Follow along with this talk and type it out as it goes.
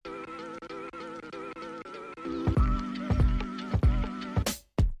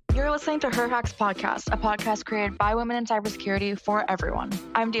You're listening to Her Hacks Podcast, a podcast created by women in cybersecurity for everyone.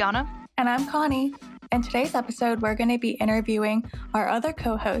 I'm Deanna. And I'm Connie. In today's episode, we're going to be interviewing our other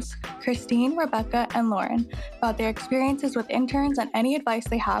co-hosts, Christine, Rebecca, and Lauren, about their experiences with interns and any advice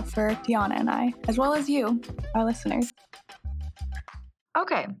they have for Deanna and I, as well as you, our listeners.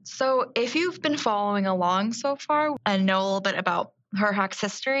 Okay, so if you've been following along so far and know a little bit about Her Hacks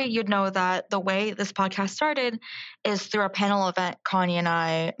history, you'd know that the way this podcast started is through a panel event Connie and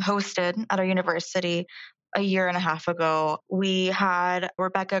I hosted at our university a year and a half ago. We had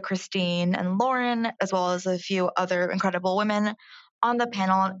Rebecca, Christine, and Lauren, as well as a few other incredible women on the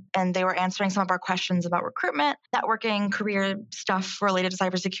panel, and they were answering some of our questions about recruitment, networking, career stuff related to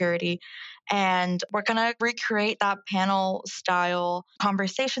cybersecurity. And we're going to recreate that panel style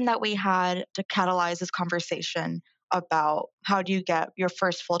conversation that we had to catalyze this conversation about how do you get your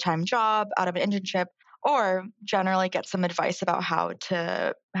first full-time job out of an internship, or generally get some advice about how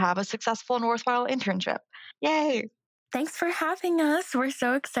to have a successful and worthwhile internship. Yay! Thanks for having us. We're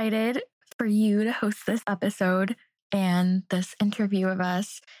so excited for you to host this episode and this interview of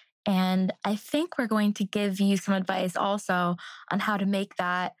us. And I think we're going to give you some advice also on how to make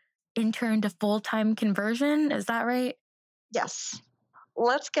that intern to full-time conversion. Is that right? Yes.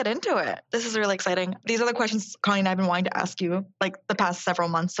 Let's get into it. This is really exciting. These are the questions Connie and I have been wanting to ask you like the past several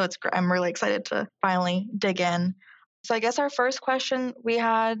months. So I'm really excited to finally dig in. So I guess our first question we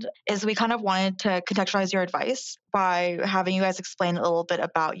had is we kind of wanted to contextualize your advice by having you guys explain a little bit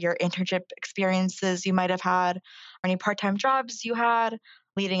about your internship experiences you might have had, or any part-time jobs you had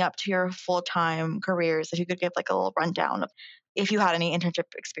leading up to your full-time careers. If you could give like a little rundown of if you had any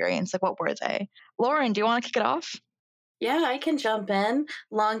internship experience, like what were they? Lauren, do you want to kick it off? Yeah, I can jump in.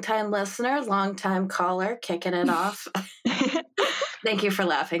 Long-time listener, long-time caller, kicking it off. Thank you for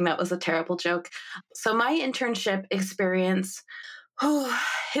laughing. That was a terrible joke. So my internship experience,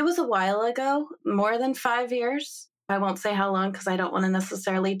 it was a while ago, more than 5 years. I won't say how long because I don't want to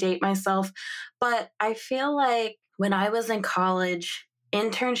necessarily date myself. But I feel like when I was in college,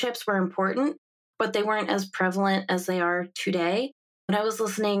 internships were important, but they weren't as prevalent as they are today. When I was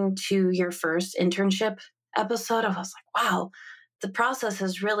listening to your first internship episode, I was like, wow, the process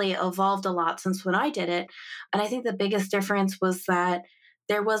has really evolved a lot since when I did it. And I think the biggest difference was that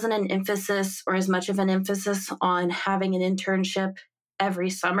there wasn't an emphasis or as much of an emphasis on having an internship every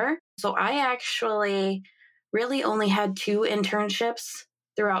summer. So I actually really only had 2 internships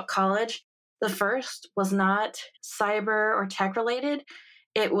throughout college. The first was not cyber or tech related.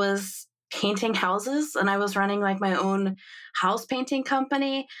 It was painting houses, and I was running like my own house painting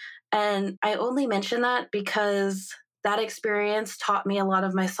company. And I only mention that because that experience taught me a lot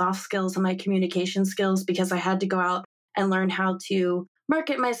of my soft skills and my communication skills, because I had to go out and learn how to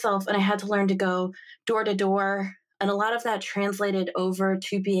market myself, and I had to learn to go door to door. And a lot of that translated over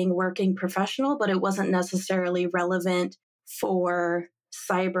to being a working professional, but it wasn't necessarily relevant for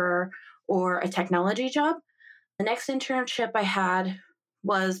cyber or a technology job. The next internship I had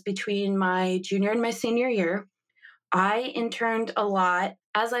was between my junior and my senior year. I interned a lot.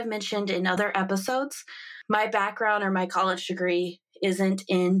 As I've mentioned in other episodes, my background or my college degree isn't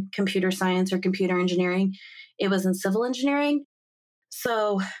in computer science or computer engineering. It was in civil engineering.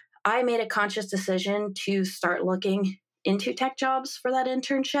 So I made a conscious decision to start looking into tech jobs for that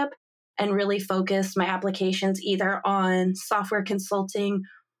internship and really focused my applications either on software consulting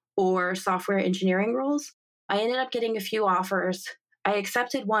or software engineering roles. I ended up getting a few offers. I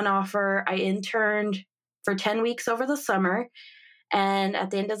accepted one offer. I interned for 10 weeks over the summer. And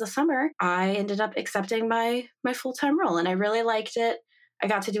at the end of the summer, I ended up accepting my full-time role. And I really liked it. I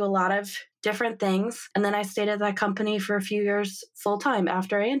got to do a lot of different things. And then I stayed at that company for a few years full-time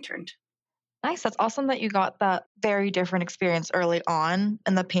after I interned. Nice. That's awesome that you got that very different experience early on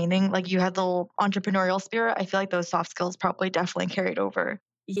in the painting. Like you had the little entrepreneurial spirit. I feel like those soft skills probably definitely carried over.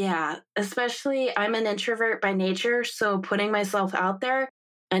 Yeah, especially I'm an introvert by nature. So putting myself out there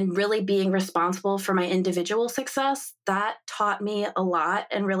and really being responsible for my individual success, that taught me a lot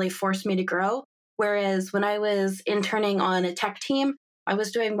and really forced me to grow. Whereas when I was interning on a tech team, I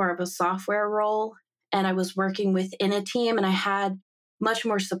was doing more of a software role and I was working within a team and I had much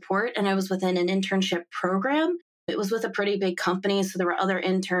more support and I was within an internship program. It was with a pretty big company. So there were other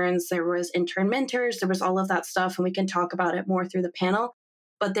interns, there was intern mentors, there was all of that stuff. And we can talk about it more through the panel,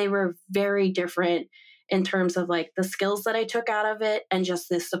 but they were very different in terms of like the skills that I took out of it and just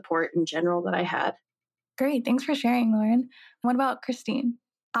the support in general that I had. Great. Thanks for sharing, Lauren. What about Christine?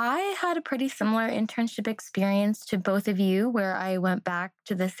 I had a pretty similar internship experience to both of you, where I went back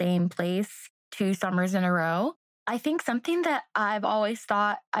to the same place 2 summers in a row. I think something that I've always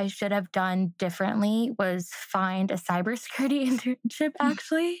thought I should have done differently was find a cybersecurity internship,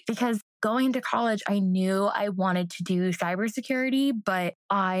 actually, because going to college, I knew I wanted to do cybersecurity, but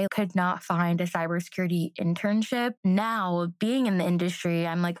I could not find a cybersecurity internship. Now, being in the industry,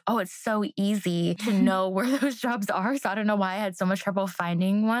 I'm like, oh, it's so easy to know where those jobs are. So I don't know why I had so much trouble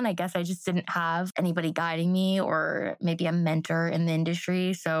finding one. I guess I just didn't have anybody guiding me or maybe a mentor in the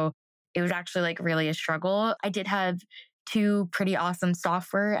industry. So it was actually like really a struggle. I did have 2 pretty awesome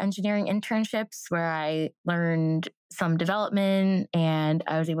software engineering internships where I learned some development and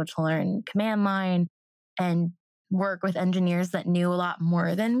I was able to learn command line and work with engineers that knew a lot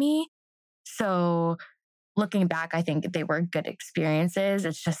more than me. So looking back, I think they were good experiences.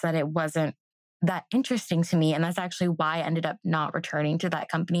 It's just that it wasn't that interesting to me. And that's actually why I ended up not returning to that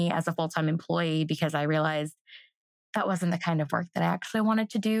company as a full-time employee, because I realized that wasn't the kind of work that I actually wanted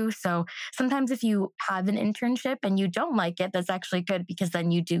to do. So sometimes if you have an internship and you don't like it, that's actually good, because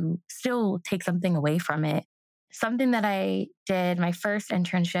then you do still take something away from it. Something that I did my first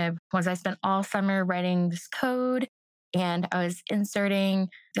internship was I spent all summer writing this code, and I was inserting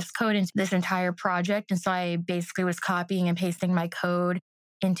this code into this entire project. And so I basically was copying and pasting my code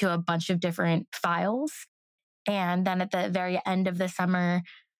into a bunch of different files. And then at the very end of the summer,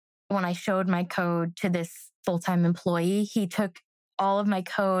 when I showed my code to this full-time employee, he took all of my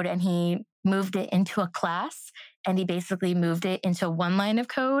code and he moved it into a class, and he basically moved it into one line of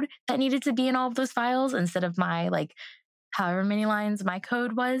code that needed to be in all of those files instead of my like however many lines my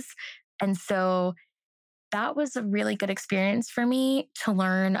code was. And so that was a really good experience for me to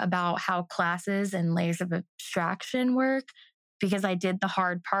learn about how classes and layers of abstraction work, because I did the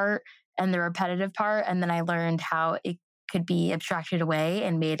hard part and the repetitive part. And then I learned how it could be abstracted away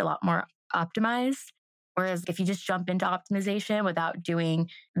and made a lot more optimized. Whereas if you just jump into optimization without doing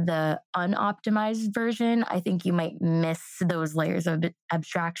the unoptimized version, I think you might miss those layers of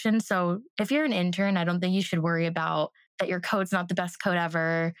abstraction. So if you're an intern, I don't think you should worry about that your code's not the best code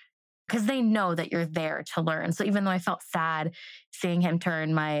ever, because they know that you're there to learn. So even though I felt sad seeing him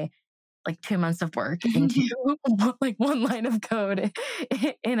turn my like 2 months of work into like one line of code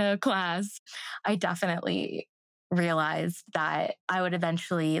in a class, I definitely realized that I would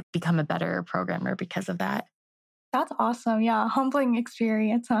eventually become a better programmer because of that. That's awesome. Yeah, humbling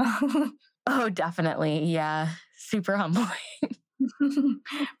experience, huh? Oh, definitely. Yeah. Super humbling.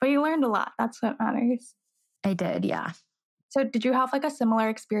 But you learned a lot. That's what matters. I did. Yeah. So did you have like a similar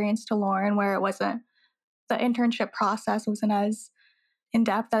experience to Lauren where it wasn't, the internship process wasn't as in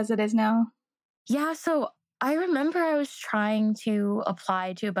depth as it is now? Yeah. So I remember I was trying to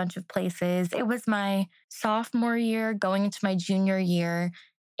apply to a bunch of places. It was my sophomore year going into my junior year.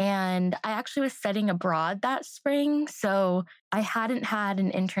 And I actually was studying abroad that spring. So I hadn't had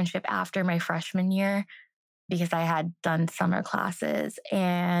an internship after my freshman year because I had done summer classes,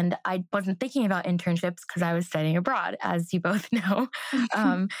 and I wasn't thinking about internships because I was studying abroad, as you both know.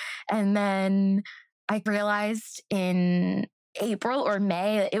 And then I realized in April or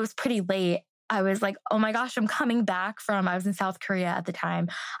May, it was pretty late. I was like, oh my gosh, I was in South Korea at the time.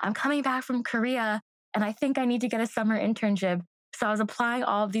 I'm coming back from Korea and I think I need to get a summer internship. So I was applying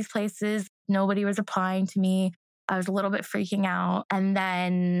all of these places. Nobody was applying to me. I was a little bit freaking out. And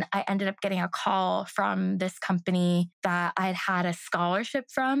then I ended up getting a call from this company that I'd had a scholarship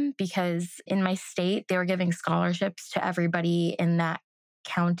from, because in my state, they were giving scholarships to everybody in that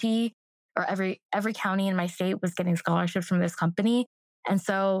county, or every county in my state was getting scholarships from this company. And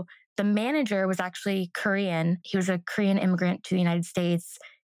so the manager was actually Korean. He was a Korean immigrant to the United States.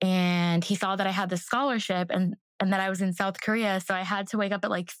 And he saw that I had this scholarship and that I was in South Korea. So I had to wake up at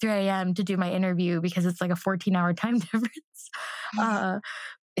like 3 a.m. to do my interview because it's like a 14-hour time difference. So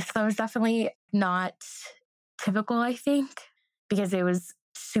it was definitely not typical, I think, because it was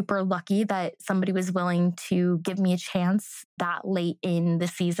super lucky that somebody was willing to give me a chance that late in the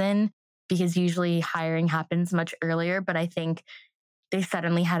season, because usually hiring happens much earlier. But I think they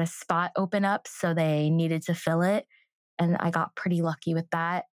suddenly had a spot open up, so they needed to fill it. And I got pretty lucky with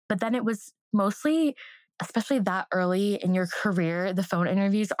that. But then it was mostly, especially that early in your career, the phone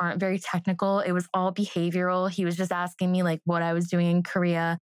interviews aren't very technical. It was all behavioral. He was just asking me like what I was doing in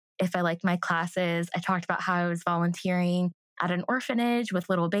Korea, if I liked my classes. I talked about how I was volunteering at an orphanage with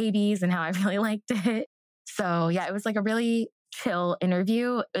little babies and how I really liked it. So yeah, it was like a really chill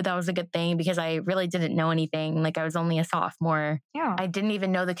interview. That was a good thing because I really didn't know anything. Like I was only a sophomore. Yeah. I didn't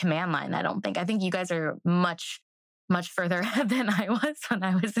even know the command line, I don't think. I think you guys are much further ahead than I was when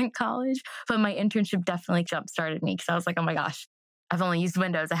I was in college. But my internship definitely jump-started me because I was like, oh my gosh, I've only used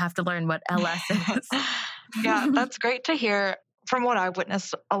Windows. I have to learn what LS is. Yeah, that's great to hear. From what I've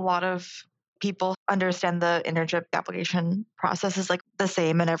witnessed, a lot of people understand the internship application process is like the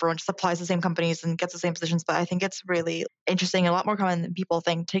same and everyone just applies to the same companies and gets the same positions. But I think it's really interesting, a lot more common than people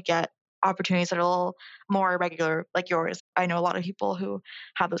think, to get opportunities that are a little more regular like yours. I know a lot of people who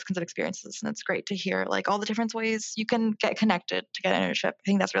have those kinds of experiences, and it's great to hear like all the different ways you can get connected to get an internship. I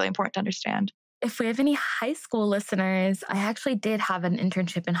think that's really important to understand. If we have any high school listeners, I actually did have an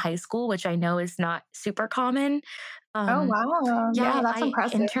internship in high school, which I know is not super common. Oh, wow. Yeah, that's I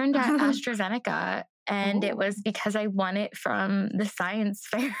impressive. interned at AstraZeneca, and it was Ooh. because I won it from the science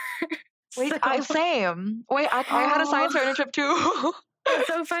fair. Wait, So same. Wait, I had a science fair internship too. it's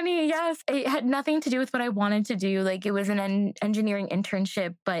so funny. Yes, it had nothing to do with what I wanted to do. Like, it was an engineering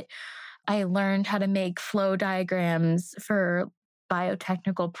internship, but I learned how to make flow diagrams for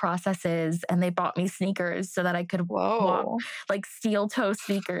biotechnical processes, and they bought me sneakers so that I could walk, Whoa. like steel toe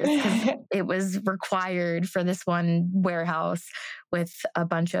sneakers, because it was required for this one warehouse with a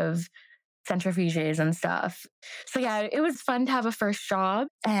bunch of centrifuges and stuff. So yeah, it was fun to have a first job,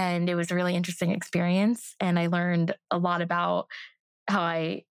 and it was a really interesting experience. And I learned a lot about how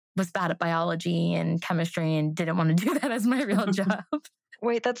I was bad at biology and chemistry and didn't want to do that as my real job.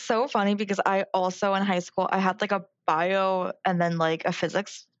 Wait, that's so funny because I also in high school, I had like a bio and then like a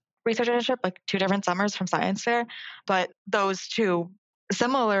physics research internship, like 2 different summers from science fair. But those two,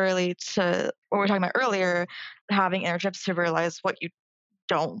 similarly to what we were talking about earlier, having internships to realize what you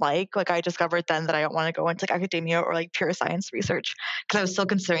don't like. Like I discovered then that I don't want to go into like academia or like pure science research because I was still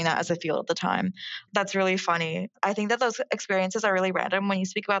considering that as a field at the time. That's really funny. I think that those experiences are really random when you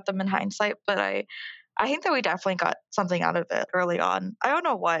speak about them in hindsight, but I think that we definitely got something out of it early on. I don't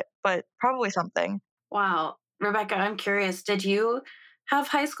know what, but probably something. Wow. Rebecca, I'm curious. Did you have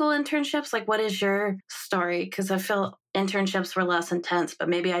high school internships? Like, what is your story? Because I feel internships were less intense, but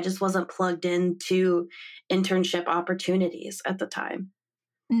maybe I just wasn't plugged into internship opportunities at the time.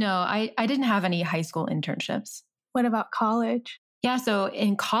 No, I didn't have any high school internships. What about college? Yeah, so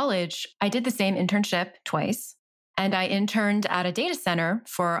in college, I did the same internship twice. And I interned at a data center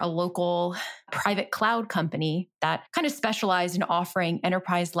for a local private cloud company that kind of specialized in offering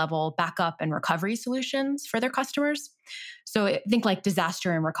enterprise level backup and recovery solutions for their customers. So I think like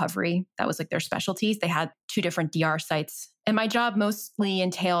disaster and recovery, that was like their specialties. They had 2 different DR sites. And my job mostly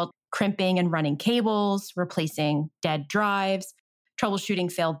entailed crimping and running cables, replacing dead drives,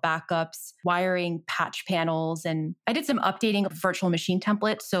 troubleshooting failed backups, wiring patch panels, and I did some updating of virtual machine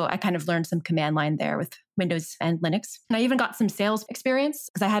templates. So I kind of learned some command line there with Windows and Linux. And I even got some sales experience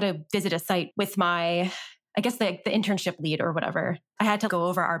because I had to visit a site with my, I guess the internship lead or whatever. I had to go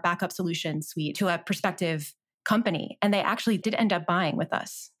over our backup solution suite to a prospective company, and they actually did end up buying with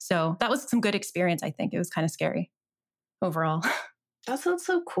us. So that was some good experience, I think. It was kind of scary overall. That sounds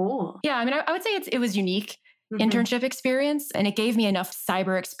so cool. Yeah, I mean, I would say it was unique. Internship experience, and it gave me enough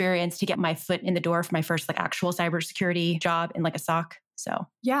cyber experience to get my foot in the door for my first like actual cybersecurity job in like a SOC. So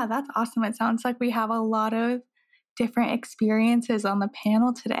yeah, that's awesome. It sounds like we have a lot of different experiences on the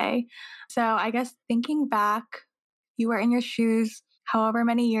panel today. So I guess thinking back, you were in your shoes however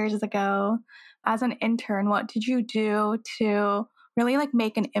many years ago as an intern. What did you do to really like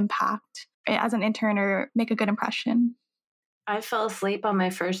make an impact as an intern or make a good impression? I fell asleep on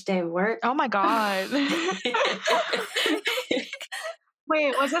my first day of work. Oh my God.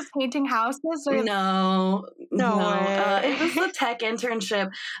 Wait, was this painting houses? Or No way. It was the tech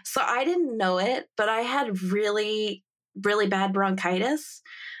internship. So I didn't know it, but I had really, really bad bronchitis.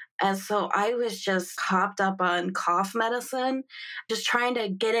 And so I was just hopped up on cough medicine, just trying to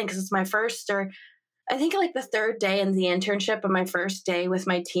get in because it's my first, or I think like the 3rd day in the internship of my first day with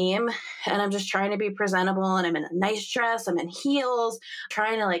my team. And I'm just trying to be presentable, and I'm in a nice dress, I'm in heels,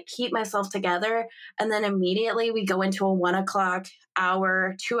 trying to like keep myself together. And then immediately we go into a 1 o'clock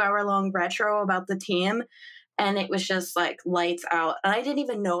hour, 2-hour long retro about the team. And it was just like lights out. And I didn't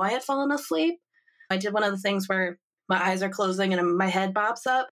even know I had fallen asleep. I did one of the things where my eyes are closing and my head bops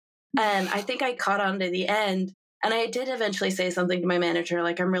up. And I think I caught on to the end. And I did eventually say something to my manager,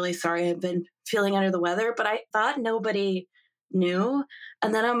 like, I'm really sorry, I've been feeling under the weather, but I thought nobody knew.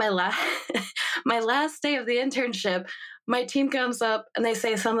 And then on my last day of the internship, my team comes up and they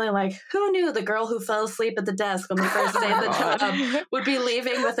say something like, who knew the girl who fell asleep at the desk on the first day of the job would be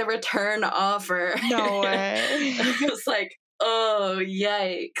leaving with a return offer? No way. I was like, oh,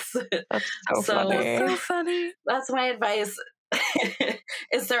 yikes. That's so funny. So funny. That's my advice.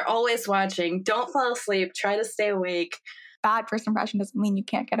 Is they're always watching. Don't fall asleep. Try to stay awake. bad first impression doesn't mean you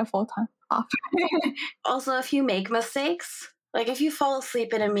can't get a full-time offer. Also, if you make mistakes, like if you fall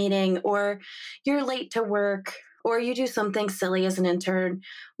asleep in a meeting or you're late to work or you do something silly as an intern,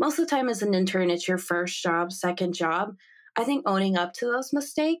 most of the time as an intern, it's your first job, second job. I think owning up to those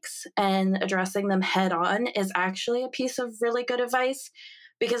mistakes and addressing them head on is actually a piece of really good advice,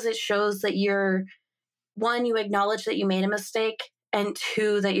 because it shows that one, you acknowledge that you made a mistake, and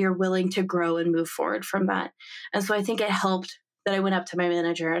two, that you're willing to grow and move forward from that. And so I think it helped that I went up to my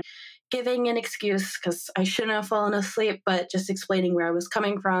manager, giving an excuse because I shouldn't have fallen asleep, but just explaining where I was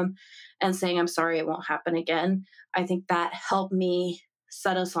coming from and saying, I'm sorry, it won't happen again. I think that helped me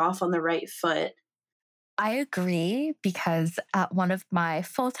set us off on the right foot. I agree, because at one of my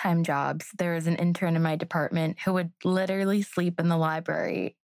full-time jobs, there was an intern in my department who would literally sleep in the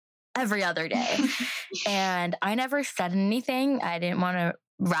library every other day. And I never said anything. I didn't want to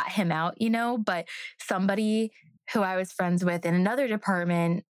rat him out, but somebody who I was friends with in another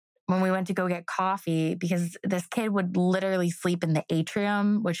department, when we went to go get coffee, because this kid would literally sleep in the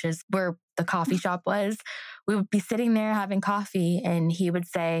atrium, which is where the coffee shop was. We would be sitting there having coffee and he would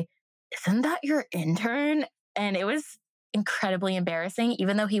say, "Isn't that your intern?" And it was incredibly embarrassing,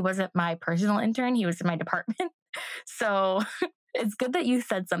 even though he wasn't my personal intern, he was in my department. So it's good that you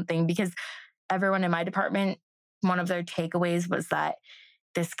said something, because everyone in my department, one of their takeaways was that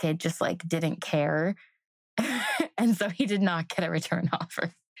this kid just didn't care. And so he did not get a return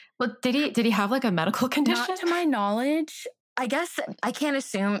offer. Well, did he have a medical condition? Not to my knowledge. I guess I can't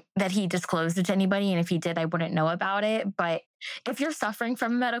assume that he disclosed it to anybody. And if he did, I wouldn't know about it. But if you're suffering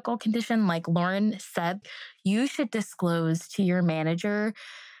from a medical condition, like Lauren said, you should disclose to your manager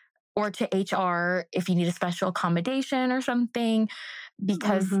or to HR if you need a special accommodation or something.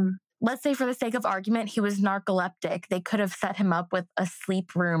 Because let's say, for the sake of argument, he was narcoleptic. They could have set him up with a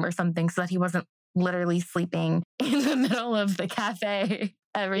sleep room or something so that he wasn't literally sleeping in the middle of the cafe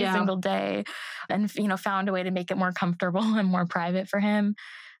every single day, and, found a way to make it more comfortable and more private for him.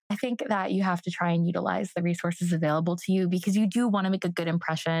 I think that you have to try and utilize the resources available to you, because you do want to make a good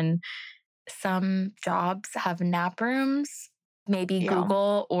impression. Some jobs have nap rooms, maybe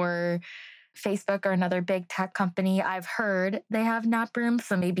Google or Facebook or another big tech company. I've heard they have nap rooms,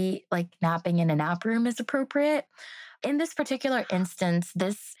 so maybe napping in a nap room is appropriate. In this particular instance,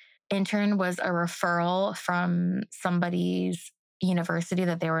 this intern was a referral from somebody's university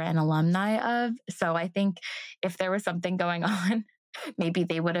that they were an alumni of. So I think if there was something going on, maybe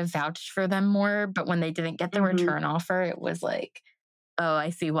they would have vouched for them more. But when they didn't get the return offer, it was oh,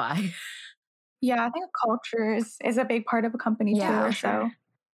 I see why. Yeah, I think culture is a big part of a company too. Sure. So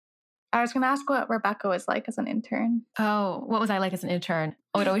I was going to ask what Rebecca was like as an intern. Oh, what was I like as an intern?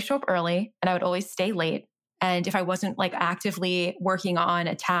 I would always show up early and I would always stay late. And if I wasn't actively working on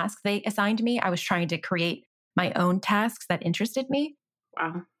a task they assigned me, I was trying to create my own tasks that interested me.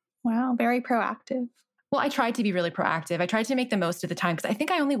 Wow, very proactive. Well, I tried to be really proactive. I tried to make the most of the time, because I think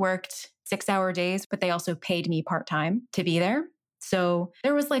I only worked 6-hour days, but they also paid me part-time to be there. So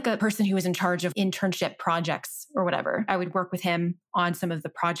there was a person who was in charge of internship projects or whatever. I would work with him on some of the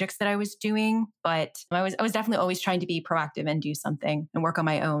projects that I was doing, but I was definitely always trying to be proactive and do something and work on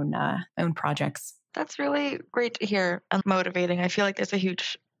my own projects. That's really great to hear and motivating. I feel like there's not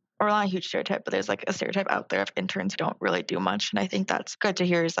a huge stereotype, but there's a stereotype out there of interns who don't really do much. And I think that's good to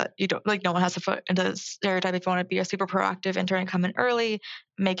hear, is that you don't no one has to fit into the stereotype. If you want to be a super proactive intern and come in early,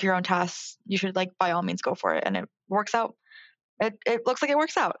 make your own tasks, you should by all means go for it. And it works out. It looks like it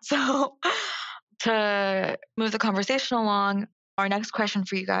works out. So to move the conversation along, our next question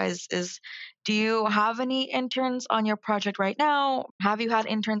for you guys is, do you have any interns on your project right now? Have you had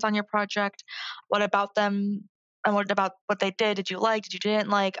interns on your project? What about them? And what about what they did? Did you like? Did you didn't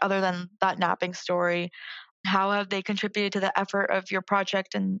like? Other than that napping story, how have they contributed to the effort of your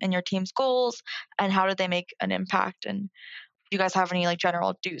project and your team's goals? And how did they make an impact? And do you guys have any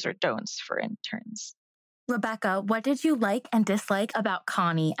general do's or don'ts for interns? Rebecca, what did you like and dislike about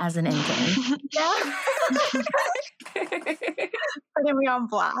Connie as an intern? Putting me on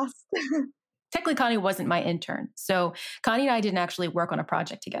blast. Technically, Connie wasn't my intern. So Connie and I didn't actually work on a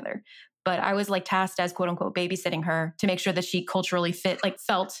project together. But I was tasked as quote unquote babysitting her to make sure that she culturally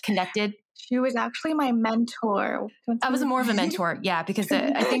felt connected. She was actually my mentor. I was more of a mentor. Yeah. Because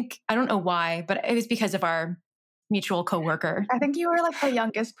I don't know why, but it was because of our mutual coworker. I think you were the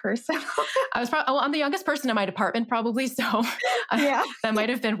youngest person. I'm the youngest person in my department probably. So that might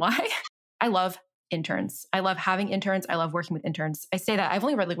have been why. I love interns. I love having interns. I love working with interns. I say that I've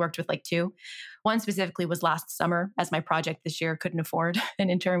only really worked with 2. One specifically was last summer, as my project this year couldn't afford an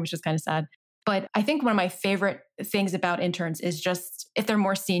intern, which is kind of sad. But I think one of my favorite things about interns is just if they're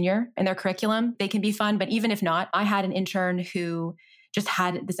more senior in their curriculum, they can be fun. But even if not, I had an intern who just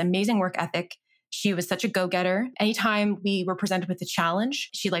had this amazing work ethic. She was such a go-getter. Anytime we were presented with a challenge,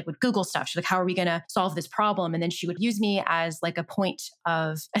 she like would Google stuff. She's like, how are we going to solve this problem? And then she would use me as like a point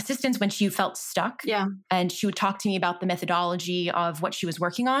of assistance when she felt stuck. Yeah. And she would talk to me about the methodology of what she was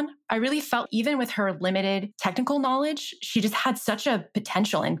working on. I really felt even with her limited technical knowledge, she just had such a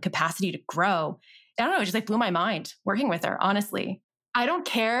potential and capacity to grow. I don't know, it just like blew my mind working with her, honestly. I don't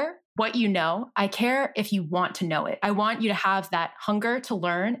care what you know. I care if you want to know it. I want you to have that hunger to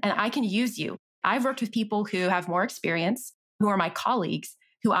learn, and I can use you. I've worked with people who have more experience, who are my colleagues,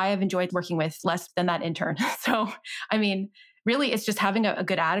 who I have enjoyed working with less than that intern. So, I mean, really, it's just having a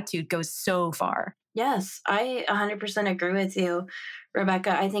good attitude goes so far. Yes, I 100% agree with you,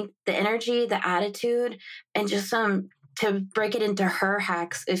 Rebecca. I think the energy, the attitude, and just to break it into her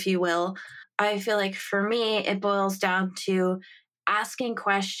hacks, if you will, I feel like for me, it boils down to asking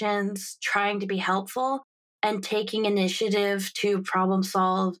questions, trying to be helpful, and taking initiative to problem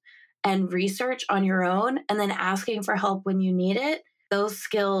solve and research on your own, and then asking for help when you need it. Those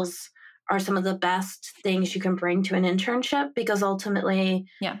skills are some of the best things you can bring to an internship, because ultimately,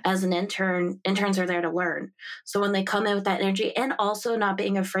 as an intern, interns are there to learn. So when they come in with that energy, and also not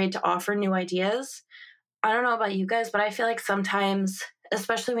being afraid to offer new ideas. I don't know about you guys, but I feel like sometimes,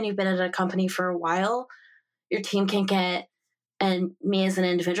 especially when you've been at a company for a while, your team can get, and me as an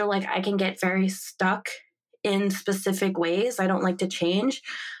individual, like I can get very stuck in specific ways. I don't like to change.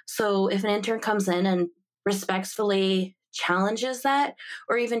 So if an intern comes in and respectfully challenges that,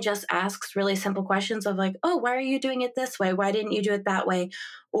 or even just asks really simple questions of like, oh, why are you doing it this way? Why didn't you do it that way?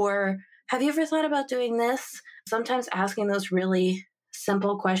 Or have you ever thought about doing this? Sometimes asking those really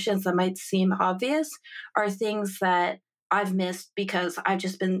simple questions that might seem obvious are things that I've missed because I've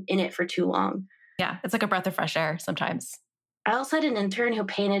just been in it for too long. Yeah, it's like a breath of fresh air sometimes. I also had an intern who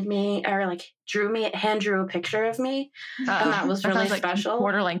painted me, or like hand drew a picture of me. And that was really special.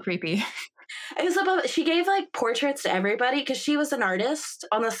 Borderline creepy. It was about, she gave like portraits to everybody because she was an artist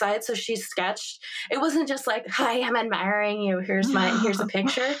on the side. So she sketched. It wasn't just like, hi, I'm admiring you. Here's a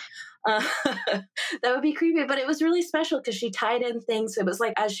picture. That would be creepy, but it was really special because she tied in things. It was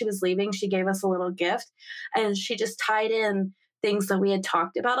like, as she was leaving, she gave us a little gift, and she just tied in things that we had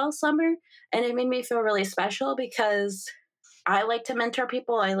talked about all summer. And it made me feel really special because I like to mentor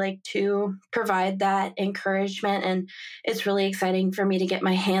people. I like to provide that encouragement. And it's really exciting for me to get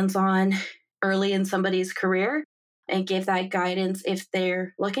my hands on early in somebody's career and give that guidance if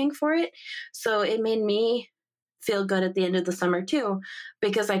they're looking for it. So it made me feel good at the end of the summer too,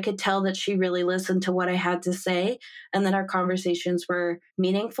 because I could tell that she really listened to what I had to say, and that our conversations were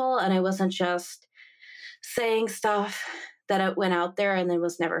meaningful. And I wasn't just saying stuff that went out there and then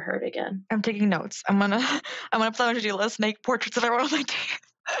was never heard again. I'm taking notes. I'm gonna put on a to-do list, make portraits of everyone on my team.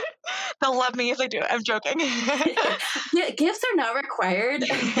 They'll love me if they do. I'm joking. Yeah, gifts are not required.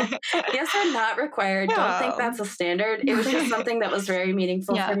 Gifts are not required. No. Don't think that's a standard. It was just something that was very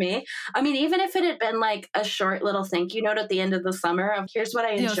meaningful for me. I mean, even if it had been like a short little thank you note at the end of the summer of here's what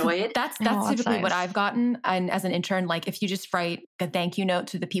I enjoyed. So that's typically nice. What I've gotten. And as an intern, like if you just write a thank you note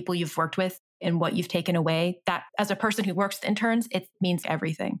to the people you've worked with and what you've taken away, that as a person who works with interns, it means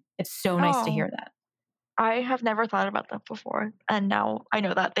everything. It's so nice to hear that. I have never thought about that before. And now I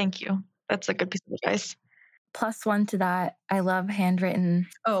know that. Thank you. That's a good piece of advice. +1 to that. I love handwritten.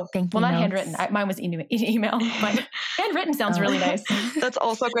 Thank you. Well, not notes. Handwritten. Mine was email, but handwritten sounds really nice. That's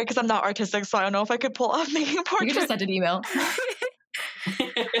also great because I'm not artistic, so I don't know if I could pull off making portraits. You could just send an email.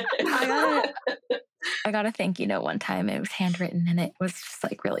 I got a thank you note one time. It was handwritten and it was just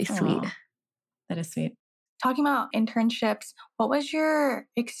like really sweet. That is sweet. Talking about internships, what was your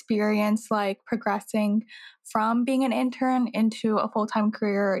experience like progressing from being an intern into a full-time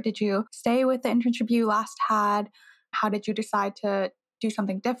career? Did you stay with the internship you last had? How did you decide to do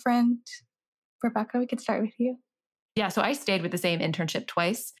something different? Rebecca, we could start with you. Yeah, so I stayed with the same internship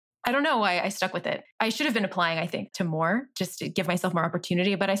twice. I don't know why I stuck with it. I should have been applying, I think, to more just to give myself more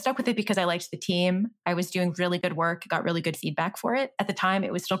opportunity, but I stuck with it because I liked the team. I was doing really good work, got really good feedback for it. At the time,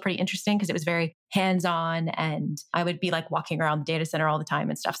 it was still pretty interesting because it was very hands-on and I would be like walking around the data center all the time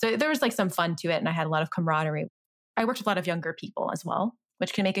and stuff. So there was like some fun to it and I had a lot of camaraderie. I worked with a lot of younger people as well,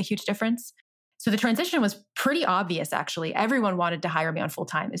 which can make a huge difference. So the transition was pretty obvious, actually. Everyone wanted to hire me on full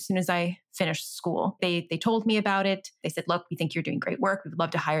time as soon as I finished school. They told me about it. They said, look, we think you're doing great work. We'd love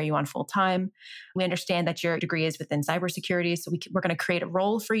to hire you on full time. We understand that your degree is within cybersecurity. So we're going to create a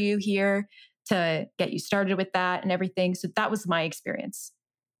role for you here to get you started with that and everything. So that was my experience.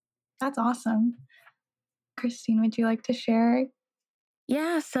 That's awesome. Christine, would you like to share?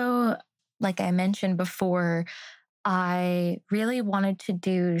 Yeah. So like I mentioned before, I really wanted to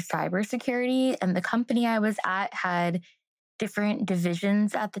do cybersecurity, and the company I was at had different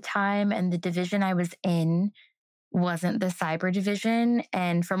divisions at the time, and the division I was in wasn't the cyber division.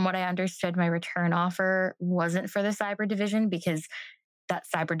 And from what I understood, my return offer wasn't for the cyber division because that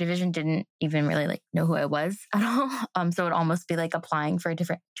cyber division didn't even really know who I was at all. So it'd almost be like applying for a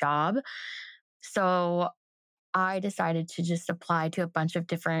different job. So I decided to just apply to a bunch of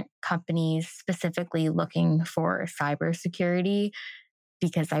different companies, specifically looking for cybersecurity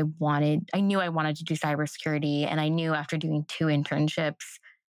because I knew I wanted to do cybersecurity. And I knew after doing 2 internships,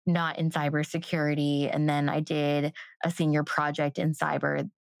 not in cybersecurity, and then I did a senior project in cyber,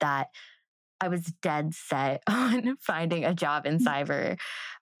 that I was dead set on finding a job in cyber.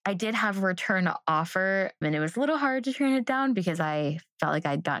 I did have a return offer, and it was a little hard to turn it down because I felt like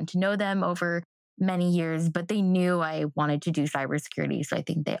I'd gotten to know them over many years, but they knew I wanted to do cybersecurity. So I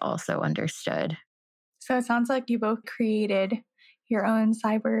think they also understood. So it sounds like you both created your own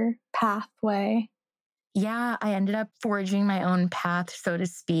cyber pathway. Yeah, I ended up forging my own path, so to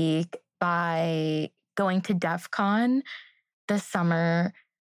speak, by going to DEF CON this summer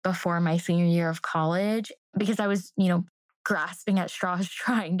before my senior year of college because I was, grasping at straws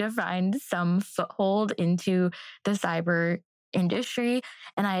trying to find some foothold into the cyber industry.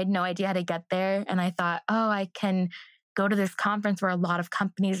 And I had no idea how to get there. And I thought, oh, I can go to this conference where a lot of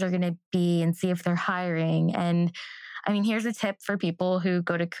companies are going to be and see if they're hiring. And I mean, here's a tip for people who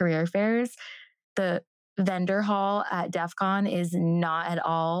go to career fairs. The vendor hall at DEF CON is not at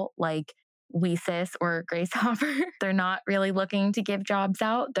all like WeSys or Grace Hopper. They're not really looking to give jobs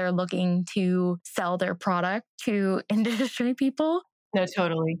out. They're looking to sell their product to industry people. No,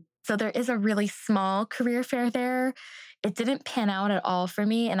 totally. So there is a really small career fair there. It didn't pan out at all for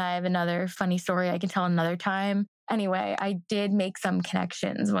me. And I have another funny story I can tell another time. Anyway, I did make some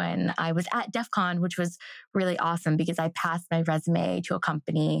connections when I was at DEF CON, which was really awesome because I passed my resume to a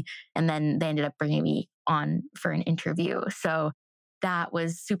company and then they ended up bringing me on for an interview. So that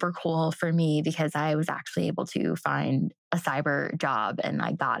was super cool for me because I was actually able to find a cyber job and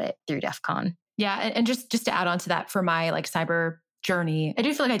I got it through DEF CON. Yeah. And just to add on to that for my cyber journey, I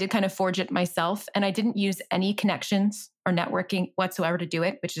do feel like I did kind of forge it myself, and I didn't use any connections or networking whatsoever to do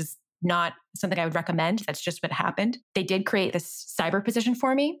it, which is not something I would recommend. That's just what happened. They did create this cyber position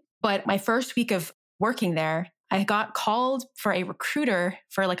for me, but my first week of working there, I got called for a recruiter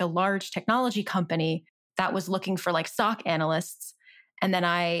for a large technology company that was looking for SOC analysts. And then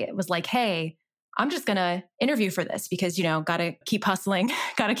I was like, hey, I'm just going to interview for this because, got to keep hustling,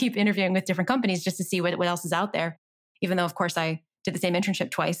 got to keep interviewing with different companies just to see what else is out there. Even though, of course, I did the same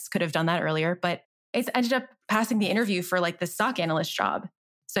internship twice, could have done that earlier, but I ended up passing the interview for the SOC analyst job.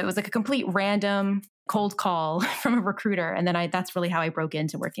 So it was a complete random cold call from a recruiter. And then that's really how I broke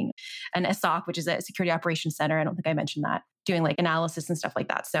into working in a SOC, which is a security operations center. I don't think I mentioned that, doing analysis and stuff like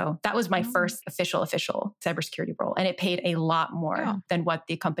that. So that was my first official cybersecurity role. And it paid a lot more than what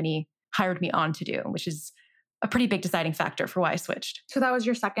the company hired me on to do, which is a pretty big deciding factor for why I switched. So that was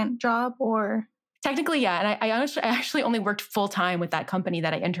your second job, or? Technically, yeah. And I actually only worked full time with that company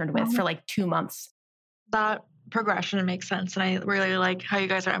that I interned with for 2 months. That progression makes sense. And I really like how you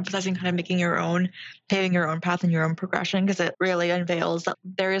guys are emphasizing kind of paving your own path and your own progression, because it really unveils that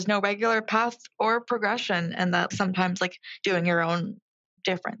there is no regular path or progression, and that sometimes doing your own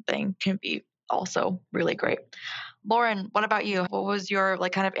different thing can be also really great. Lauren, what about you? What was your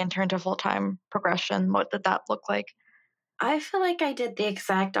kind of intern to full-time progression? What did that look like? I feel like I did the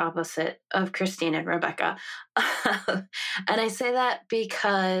exact opposite of Christine and Rebecca. And I say that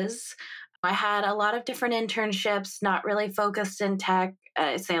because I had a lot of different internships, not really focused in tech.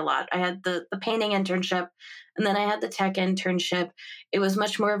 I say a lot. I had the painting internship, and then I had the tech internship. It was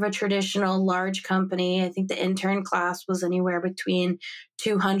much more of a traditional large company. I think the intern class was anywhere between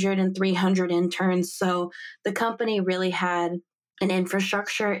 200 and 300 interns. So the company really had an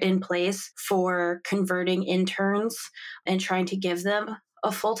infrastructure in place for converting interns and trying to give them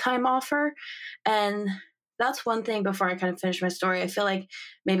a full-time offer. And that's one thing before I kind of finish my story, I feel like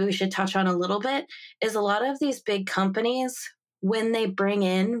maybe we should touch on a little bit, is a lot of these big companies, when they bring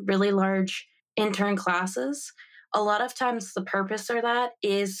in really large intern classes, a lot of times the purpose of that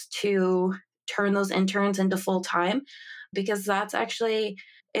is to turn those interns into full-time, because that's actually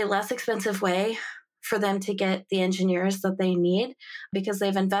a less expensive way for them to get the engineers that they need, because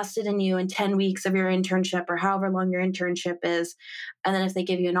they've invested in you in 10 weeks of your internship or however long your internship is. And then if they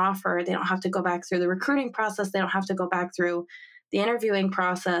give you an offer, they don't have to go back through the recruiting process. They don't have to go back through the interviewing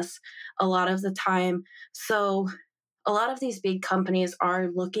process a lot of the time. So a lot of these big companies are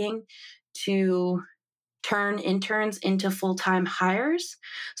looking to turn interns into full-time hires.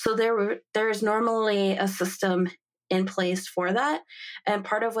 So there's normally a system in place for that. And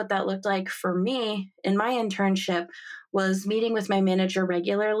part of what that looked like for me in my internship was meeting with my manager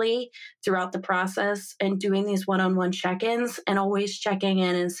regularly throughout the process and doing these one-on-one check-ins and always checking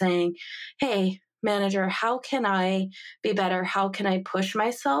in and saying, hey, manager, how can I be better? How can I push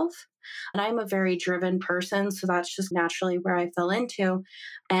myself? And I'm a very driven person, so that's just naturally where I fell into.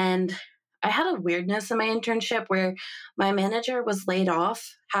 And I had a weirdness in my internship where my manager was laid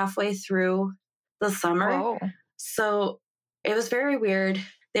off halfway through the summer. Whoa. So it was very weird.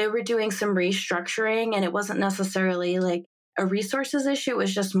 They were doing some restructuring, and it wasn't necessarily like a resources issue. It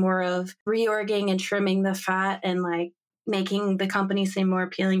was just more of reorging and trimming the fat and like making the company seem more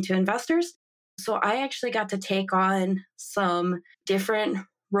appealing to investors. So I actually got to take on some different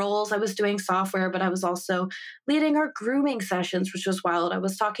roles. I was doing software, but I was also leading our grooming sessions, which was wild. I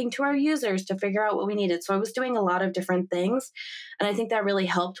was talking to our users to figure out what we needed. So I was doing a lot of different things. And I think that really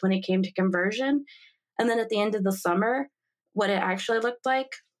helped when it came to conversion. And then at the end of the summer, what it actually looked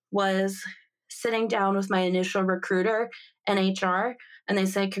like was sitting down with my initial recruiter and HR, and they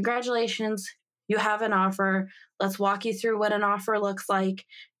say, congratulations, you have an offer. Let's walk you through what an offer looks like.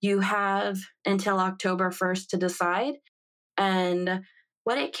 You have until October 1st to decide. And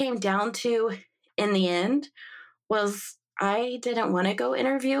what it came down to in the end was I didn't want to go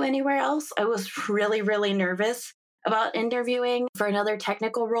interview anywhere else. I was really, really nervous about interviewing for another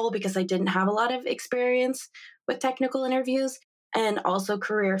technical role because I didn't have a lot of experience with technical interviews. And also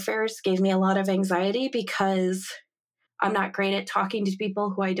career fairs gave me a lot of anxiety because I'm not great at talking to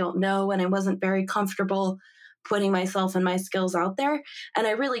people who I don't know, and I wasn't very comfortable putting myself and my skills out there. And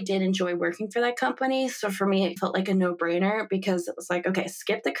I really did enjoy working for that company. So for me, it felt like a no-brainer because it was like, okay,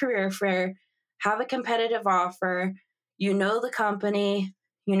 skip the career fair, have a competitive offer. You know the company,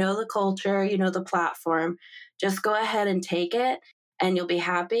 you know the culture, you know the platform. Just go ahead and take it and you'll be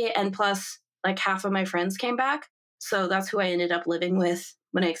happy. And plus, like half of my friends came back. So that's who I ended up living with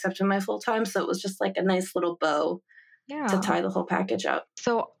when I accepted my full-time. So it was just like a nice little bow to Yeah. tie the whole package up.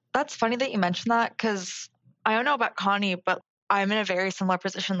 So that's funny that you mentioned that because I don't know about Connie, but I'm in a very similar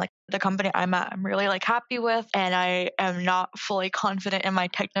position. Like the company I'm at, I'm really like happy with, and I am not fully confident in my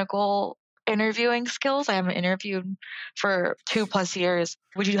technical interviewing skills. I haven't interviewed for 2+ years.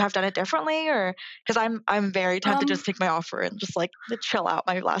 Would you have done it differently, or because I'm very tempted to just take my offer and just like chill out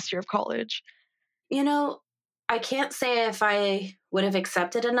my last year of college? You know, I can't say if I would have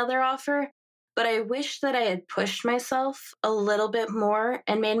accepted another offer, but I wish that I had pushed myself a little bit more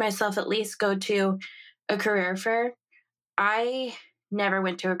and made myself at least go to a career fair. I never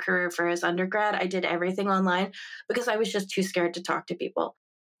went to a career fair as undergrad. I did everything online because I was just too scared to talk to people.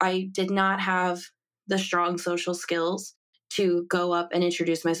 I did not have the strong social skills to go up and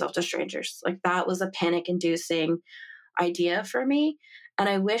introduce myself to strangers. Like that was a panic inducing idea for me. And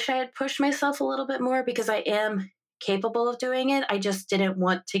I wish I had pushed myself a little bit more because I am capable of doing it. I just didn't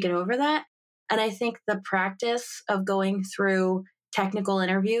want to get over that. And I think the practice of going through technical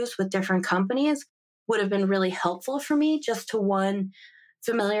interviews with different companies would have been really helpful for me just to one,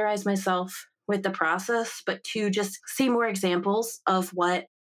 familiarize myself with the process, but two, just see more examples of what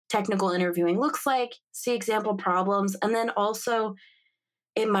technical interviewing looks like, see example problems, and then also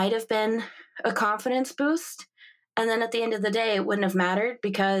it might have been a confidence boost. And then at the end of the day, it wouldn't have mattered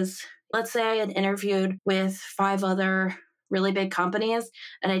because let's say I had interviewed with 5 other really big companies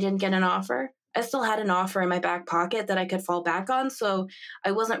and I didn't get an offer. I still had an offer in my back pocket that I could fall back on. So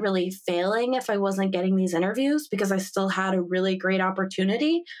I wasn't really failing if I wasn't getting these interviews because I still had a really great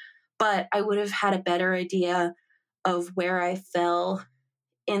opportunity, but I would have had a better idea of where I fell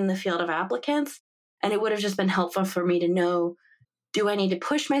in the field of applicants. And it would have just been helpful for me to know, do I need to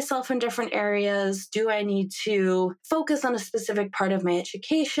push myself in different areas? Do I need to focus on a specific part of my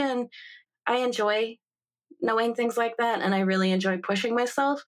education? I enjoy knowing things like that, and I really enjoy pushing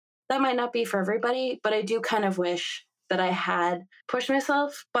myself. That might not be for everybody, but I do kind of wish that I had pushed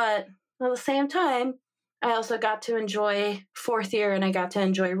myself. But at the same time, I also got to enjoy 4th year and I got to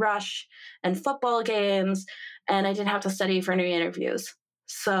enjoy Rush and football games, and I didn't have to study for any interviews.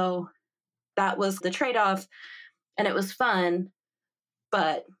 So that was the trade-off, and it was fun,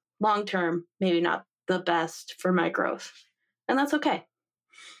 but long term, maybe not the best for my growth. And that's okay.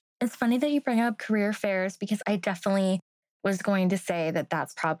 It's funny that you bring up career fairs because I definitely was going to say that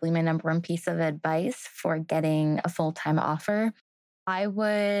that's probably my number one piece of advice for getting a full-time offer. I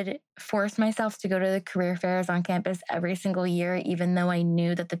would force myself to go to the career fairs on campus every single year, even though I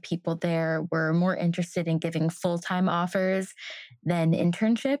knew that the people there were more interested in giving full-time offers than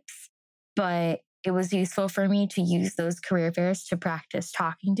internships. But it was useful for me to use those career fairs to practice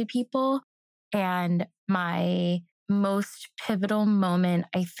talking to people. And my most pivotal moment,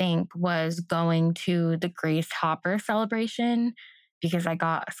 I think, was going to the Grace Hopper celebration because I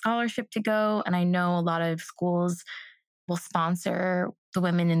got a scholarship to go. And I know a lot of schools will sponsor the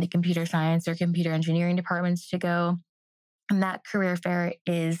women in the computer science or computer engineering departments to go. And that career fair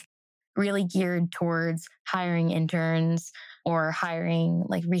is really geared towards hiring interns or hiring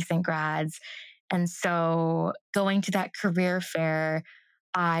like recent grads. And so going to that career fair,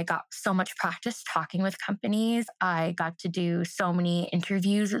 I got so much practice talking with companies. I got to do so many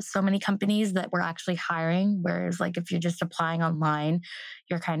interviews with so many companies that were actually hiring. Whereas, like, if you're just applying online,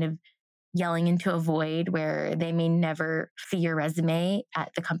 you're kind of yelling into a void where they may never see your resume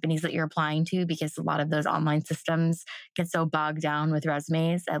at the companies that you're applying to because a lot of those online systems get so bogged down with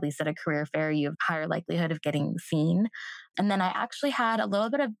resumes. At least at a career fair, you have higher likelihood of getting seen. And then I actually had a little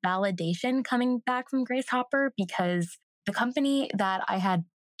bit of validation coming back from Grace Hopper because the company that I had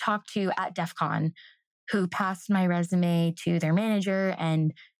talked to at DEF CON, who passed my resume to their manager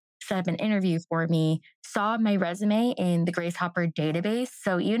and set up an interview for me, saw my resume in the Grace Hopper database.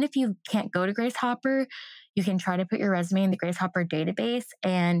 So even if you can't go to Grace Hopper, you can try to put your resume in the Grace Hopper database.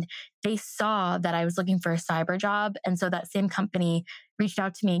 And they saw that I was looking for a cyber job. And so that same company reached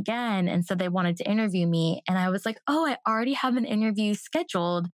out to me again and said they wanted to interview me. And I was like, oh, I already have an interview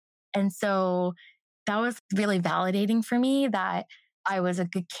scheduled. And so that was really validating for me that I was a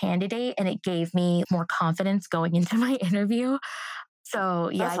good candidate, and it gave me more confidence going into my interview. So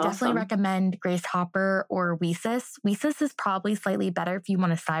yeah, That's I definitely awesome. recommend Grace Hopper or WESIS. WESIS is probably slightly better if you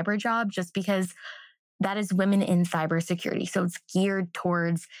want a cyber job, just because that is women in cybersecurity. So it's geared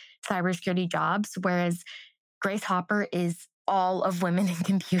towards cybersecurity jobs, whereas Grace Hopper is all of women in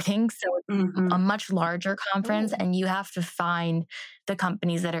computing. So it's a Mm-hmm. much larger conference, Ooh. and you have to find the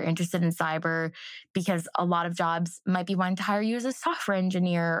companies that are interested in cyber because a lot of jobs might be wanting to hire you as a software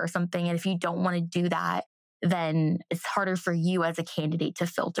engineer or something. And if you don't want to do that, then it's harder for you as a candidate to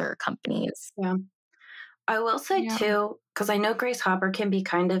filter companies. Yeah. I will say Yeah. too, because I know Grace Hopper can be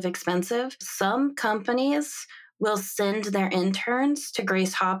kind of expensive. Some companies will send their interns to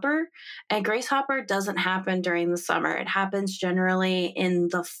Grace Hopper, and Grace Hopper doesn't happen during the summer. It happens generally in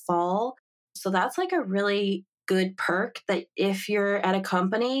the fall. So that's like a really good perk that if you're at a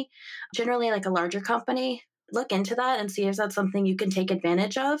company, generally like a larger company, look into that and see if that's something you can take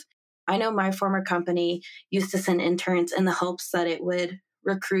advantage of. I know my former company used to send interns in the hopes that it would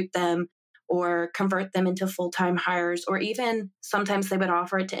recruit them or convert them into full-time hires, or even sometimes they would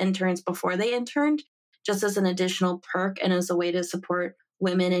offer it to interns before they interned, just as an additional perk and as a way to support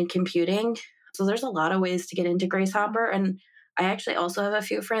women in computing. So there's a lot of ways to get into Grace Hopper. And I actually also have a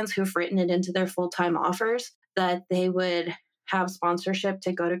few friends who've written it into their full-time offers that they would have sponsorship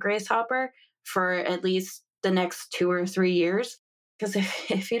to go to Grace Hopper for at least the next 2 or 3 years. Because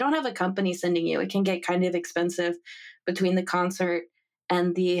if you don't have a company sending you, it can get kind of expensive between the concert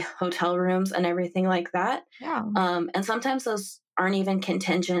and the hotel rooms and everything like that. Yeah. And sometimes those aren't even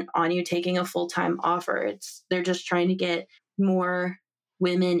contingent on you taking a full-time offer. They're just trying to get more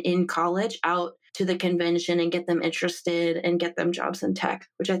women in college out to the convention and get them interested and get them jobs in tech,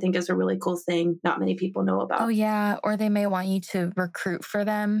 which I think is a really cool thing not many people know about. Oh, yeah. Or they may want you to recruit for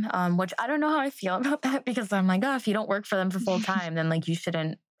them, which I don't know how I feel about that because I'm like, oh, if you don't work for them for full time, then like you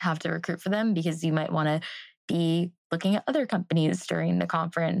shouldn't have to recruit for them because you might want to be looking at other companies during the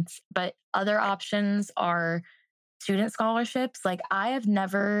conference. But other options are student scholarships. Like I have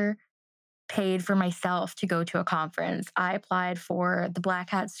never paid for myself to go to a conference. I applied for the Black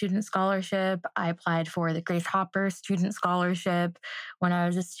Hat Student Scholarship. I applied for the Grace Hopper Student Scholarship when I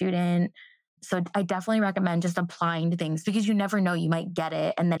was a student. So I definitely recommend just applying to things because you never know, you might get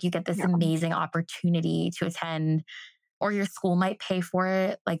it. And then you get this Yeah. amazing opportunity to attend, or your school might pay for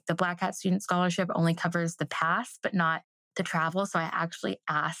it. Like the Black Hat Student Scholarship only covers the pass, but not the travel. So I actually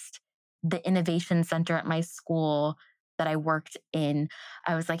asked the innovation center at my school that I worked in.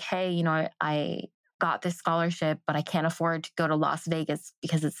 I was like, hey, I got this scholarship, but I can't afford to go to Las Vegas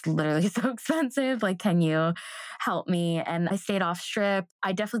because it's literally so expensive. Like, can you help me? And I stayed off strip.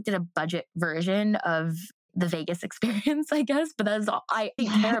 I definitely did a budget version of the Vegas experience, I guess, but that's all. I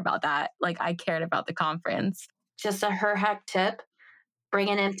didn't care about that. Like, I cared about the conference. Just a her hack tip: bring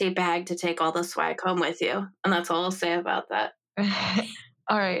an empty bag to take all the swag home with you. And that's all I'll say about that.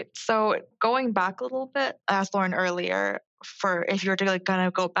 All right. So going back a little bit, I asked Lauren earlier for if you were to like kind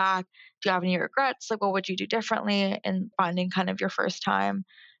of go back, do you have any regrets? Like what would you do differently in finding kind of your first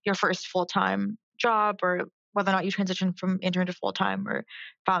full-time job, or whether or not you transitioned from intern to full-time or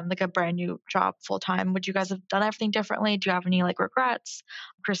found like a brand new job full-time? Would you guys have done everything differently? Do you have any like regrets?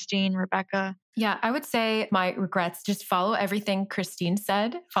 Christine, Rebecca? Yeah, I would say my regrets, just follow everything Christine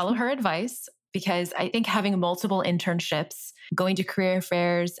said, follow her advice. because I think having multiple internships, going to career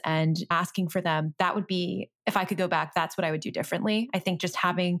fairs and asking for them, that would be, if I could go back, that's what I would do differently. I think just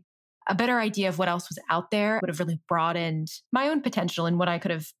having a better idea of what else was out there would have really broadened my own potential and what I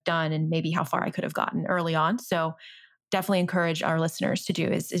could have done and maybe how far I could have gotten early on. So definitely encourage our listeners to do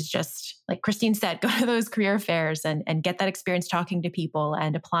is just like Christine said, go to those career fairs and get that experience talking to people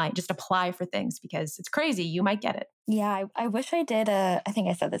and apply for things because it's crazy. You might get it. Yeah, I wish I did I think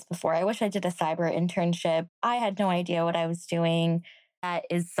I said this before. I wish I did a cyber internship. I had no idea what I was doing. That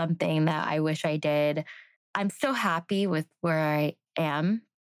is something that I wish I did. I'm so happy with where I am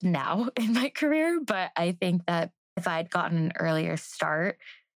now in my career, but I think that if I had gotten an earlier start,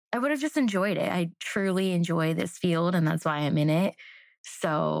 I would have just enjoyed it. I truly enjoy this field and that's why I'm in it.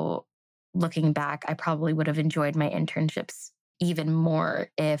 So looking back, I probably would have enjoyed my internships even more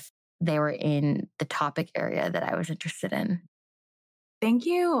if they were in the topic area that I was interested in. Thank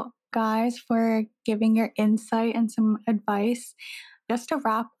you guys for giving your insight and some advice. Just to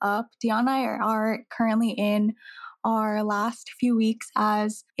wrap up, Deanna and I are currently in our last few weeks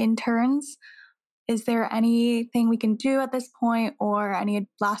as interns. Is there anything we can do at this point or any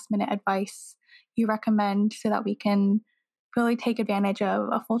last minute advice you recommend so that we can really take advantage of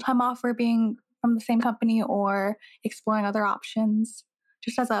a full-time offer being from the same company or exploring other options?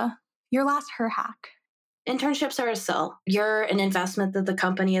 Just as your last her hack. Internships are a sell. You're an investment that the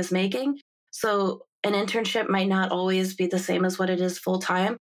company is making. So an internship might not always be the same as what it is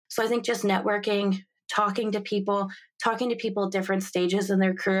full-time. So I think just networking, talking to people at different stages in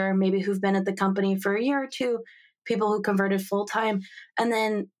their career, maybe who've been at the company for a year or two, people who converted full-time. And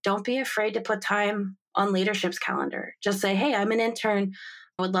then don't be afraid to put time on leadership's calendar. Just say, hey, I'm an intern.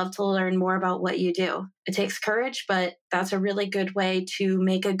 I would love to learn more about what you do. It takes courage, but that's a really good way to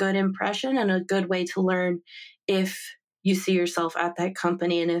make a good impression and a good way to learn if you see yourself at that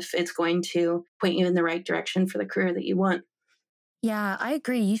company and if it's going to point you in the right direction for the career that you want. Yeah, I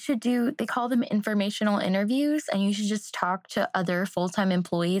agree. They call them informational interviews, and you should just talk to other full-time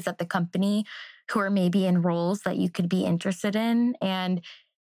employees at the company who are maybe in roles that you could be interested in and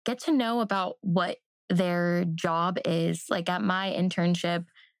get to know about what their job is. Like at my internship,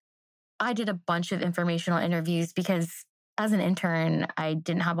 I did a bunch of informational interviews because as an intern, I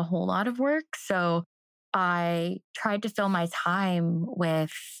didn't have a whole lot of work. So I tried to fill my time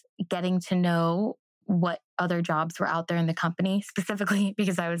with getting to know what other jobs were out there in the company, specifically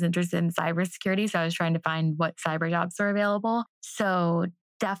because I was interested in cybersecurity. So I was trying to find what cyber jobs were available. So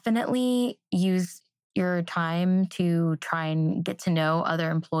definitely use your time to try and get to know other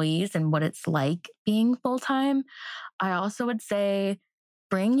employees and what it's like being full-time. I also would say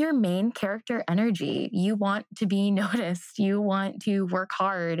bring your main character energy. You want to be noticed. You want to work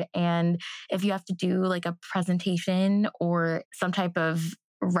hard. And if you have to do like a presentation or some type of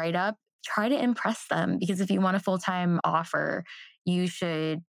write-up, try to impress them. Because if you want a full-time offer, you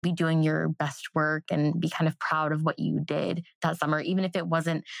should be doing your best work and be kind of proud of what you did that summer. Even if it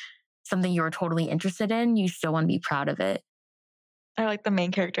wasn't something you were totally interested in, you still want to be proud of it. I like the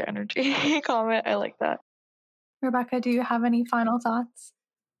main character energy comment. I like that. Rebecca, do you have any final thoughts?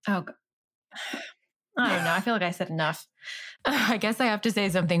 Oh, I don't know. I feel like I said enough. I guess I have to say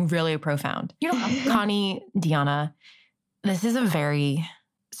something really profound. You don't have to. Connie, Deanna, this is a very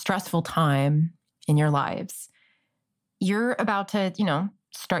stressful time in your lives. You're about to,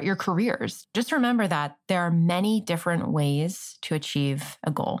 start your careers. Just remember that there are many different ways to achieve a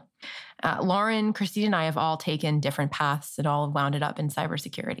goal. Lauren, Christine, and I have all taken different paths that all have wound up in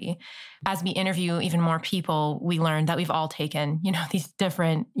cybersecurity. As we interview even more people, we learn that we've all taken, these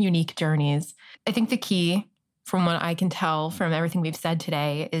different unique journeys. I think the key, from what I can tell from everything we've said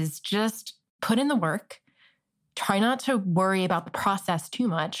today, is just put in the work. Try not to worry about the process too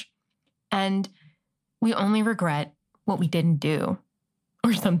much. And we only regret what we didn't do,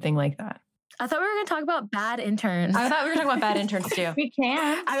 or something like that. I thought we were going to talk about bad interns. I thought we were talking about bad interns too. We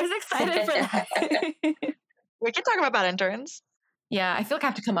can. I was excited for that. We can talk about bad interns. Yeah, I feel like I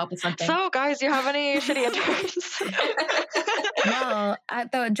have to come up with something. So, guys, do you have any shitty interns? No,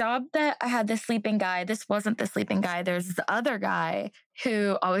 at the job that I had the sleeping guy, this wasn't the sleeping guy. There's this other guy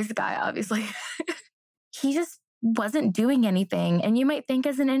who, always the guy, obviously. He just wasn't doing anything. And you might think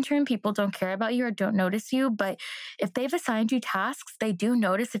as an intern, people don't care about you or don't notice you. But if they've assigned you tasks, they do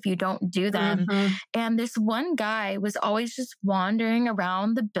notice if you don't do them. Mm-hmm. And this one guy was always just wandering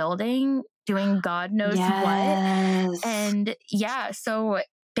around the building doing God knows what. And yeah, so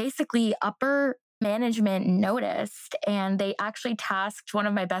basically upper management noticed and they actually tasked one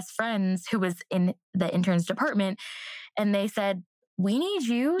of my best friends who was in the interns department. And they said, we need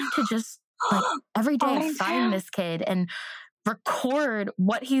you to just like every day find this kid and record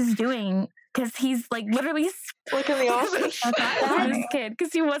what he's doing because he's like literally like in the office. This kid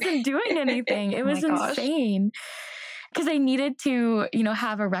because he wasn't doing anything. It was insane. Because I needed to,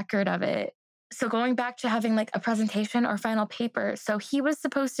 have a record of it. So going back to having like a presentation or final paper. So he was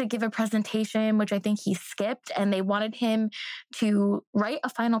supposed to give a presentation, which I think he skipped, and they wanted him to write a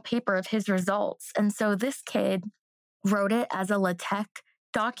final paper of his results. And so this kid wrote it as a LaTeX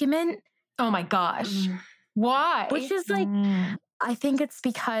document. Oh my gosh. Why? Which is like, I think it's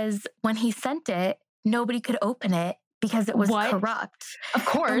because when he sent it, nobody could open it because it was corrupt. Of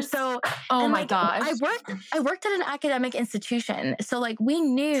course. And so, my gosh. I worked at an academic institution. So like we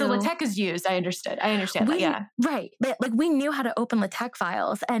knew. So LaTeX is used. I understand that. Yeah. Right. Like we knew how to open LaTeX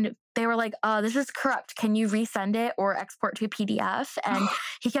files, and they were like, this is corrupt. Can you resend it or export to a PDF? And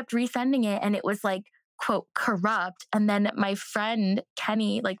he kept resending it, and it was like, quote, corrupt. And then my friend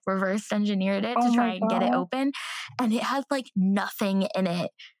Kenny like reverse engineered it to try and get it open, and it had like nothing in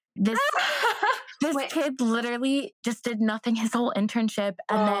it. This kid literally just did nothing his whole internship.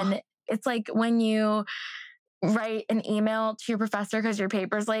 And then it's like when you write an email to your professor because your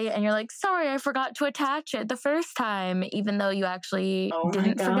paper's late and you're like, sorry, I forgot to attach it the first time, even though you actually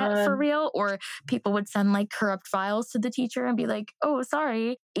didn't forget for real. Or people would send like corrupt files to the teacher and be like, oh,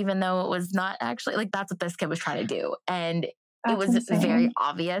 sorry, even though it was not actually like, that's what this kid was trying to do. And it was very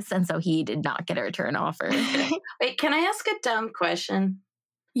obvious. And so he did not get a return offer. Wait, can I ask a dumb question?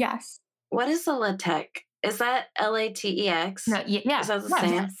 Yes. What is the LaTeX? Is that LATEX? No, yeah. Is that the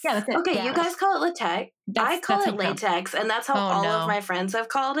same? Yes. Yeah, that's it. Okay, you guys call it LaTeX. I call it latex, and that's how all of my friends have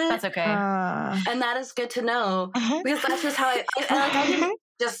called it. That's okay. And that is good to know, because that's just how I didn't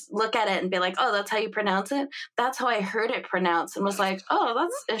just look at it and be like, oh, that's how you pronounce it. That's how I heard it pronounced and was like, oh,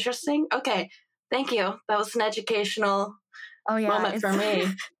 that's interesting. Okay, thank you. That was an educational moment for me.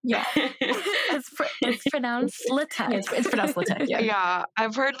 Yeah. It's pronounced LaTeX. It's pronounced LaTeX, yeah. Yeah,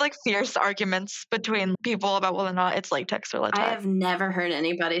 I've heard like fierce arguments between people about whether or not it's latex or LaTeX. I have never heard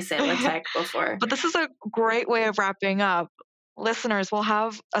anybody say LaTeX before. But this is a great way of wrapping up. Listeners, we'll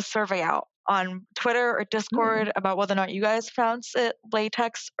have a survey out on Twitter or Discord about whether or not you guys pronounce it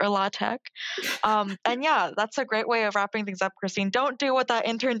latex or LaTeX. And yeah, that's a great way of wrapping things up, Christine. Don't do what that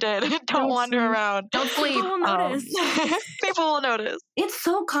intern did. Don't wander around. Don't sleep. People will notice. People will notice. It's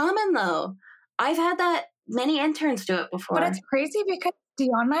so common though. I've had that many interns do it before. But it's crazy because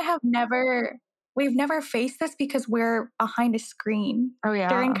Dion and I we've never faced this because we're behind a screen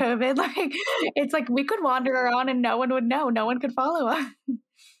during COVID. Like, it's like we could wander around and no one would know. No one could follow us.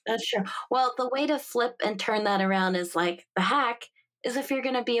 That's true. Well, the way to flip and turn that around is like the hack is if you're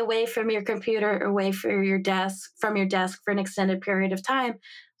going to be away from your computer or away from your desk for an extended period of time,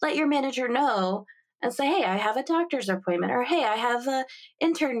 let your manager know and say, hey, I have a doctor's appointment, or hey, I have an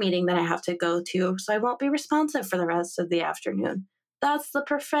intern meeting that I have to go to, so I won't be responsive for the rest of the afternoon. That's the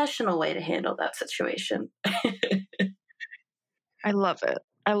professional way to handle that situation. I love it.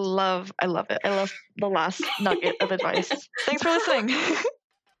 I love it. I love the last nugget of advice. Thanks for listening.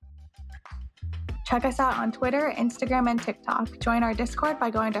 Check us out on Twitter, Instagram, and TikTok. Join our Discord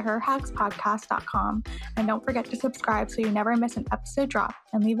by going to herhackspodcast.com. And don't forget to subscribe so you never miss an episode drop,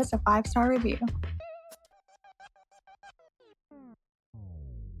 and leave us a 5-star review.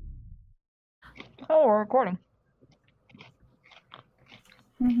 Oh, we're recording.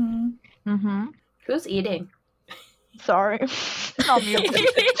 Who's eating? Sorry. Not me. Is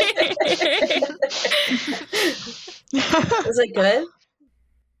it good?